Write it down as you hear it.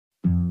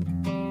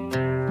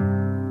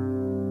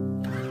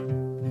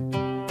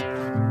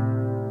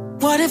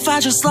What if I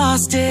just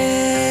lost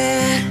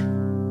it?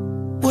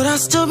 Would I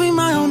still be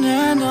my own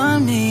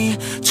enemy?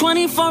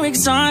 24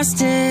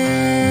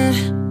 exhausted,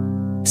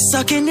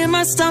 sucking in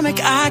my stomach,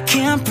 I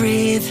can't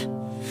breathe.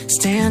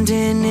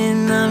 Standing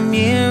in the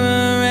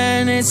mirror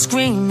and it's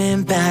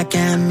screaming back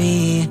at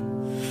me.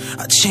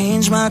 I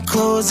change my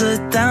clothes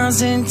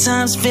 1,000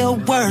 times, feel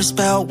worse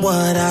about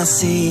what I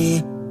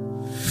see.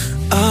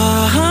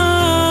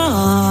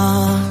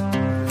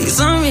 These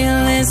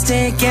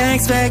unrealistic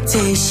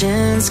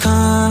expectations,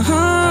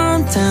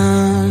 calm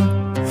down.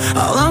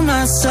 All of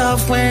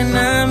myself when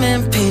I'm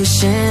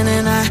impatient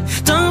and I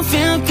don't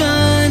feel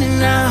good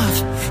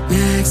enough.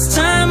 Next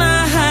time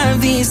I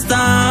have these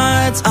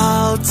thoughts,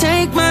 I'll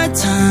take my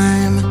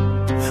time.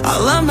 I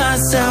love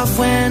myself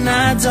when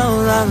I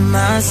don't love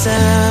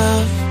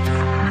myself.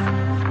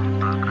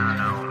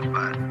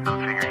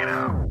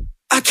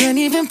 I can't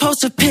even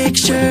post a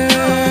picture.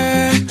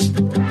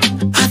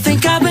 I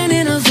think I've been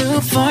in a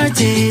loop for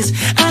days.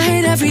 I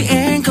hate every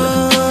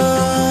angle.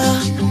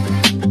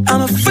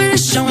 I'm afraid of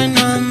showing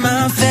on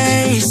my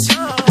face.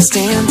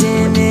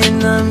 Standing in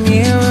the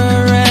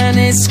mirror and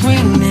it's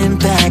screaming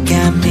back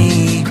at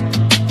me.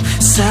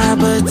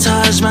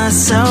 Sabotage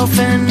myself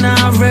and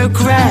I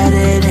regret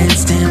it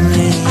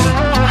instantly.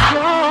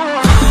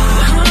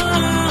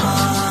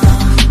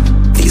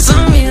 These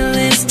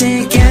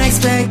unrealistic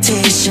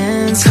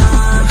expectations,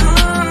 calm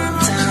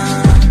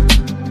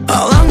down.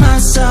 All of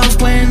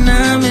myself when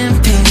I'm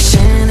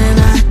impatient and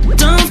I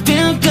don't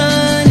feel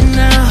good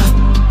enough.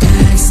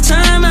 Next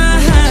time I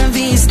have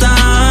these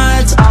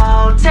thoughts,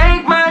 I'll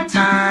take my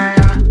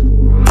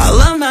time. I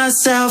love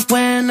myself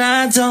when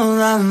I don't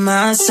love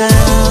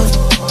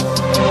myself.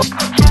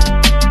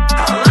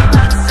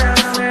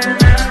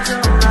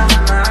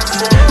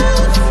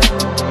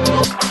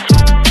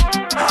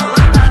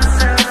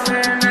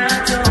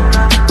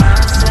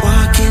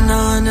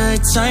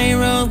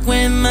 Tightrope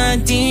when my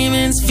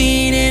demons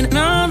feeding.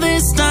 All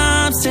this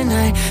stops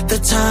tonight. The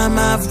time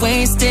I've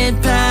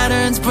wasted,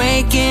 patterns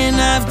breaking.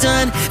 I've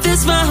done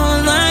this my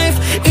whole life.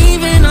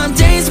 Even on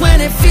days when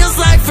it feels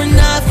like for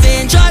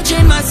nothing.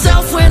 Judging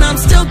myself when I'm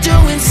still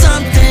doing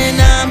something.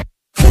 I'm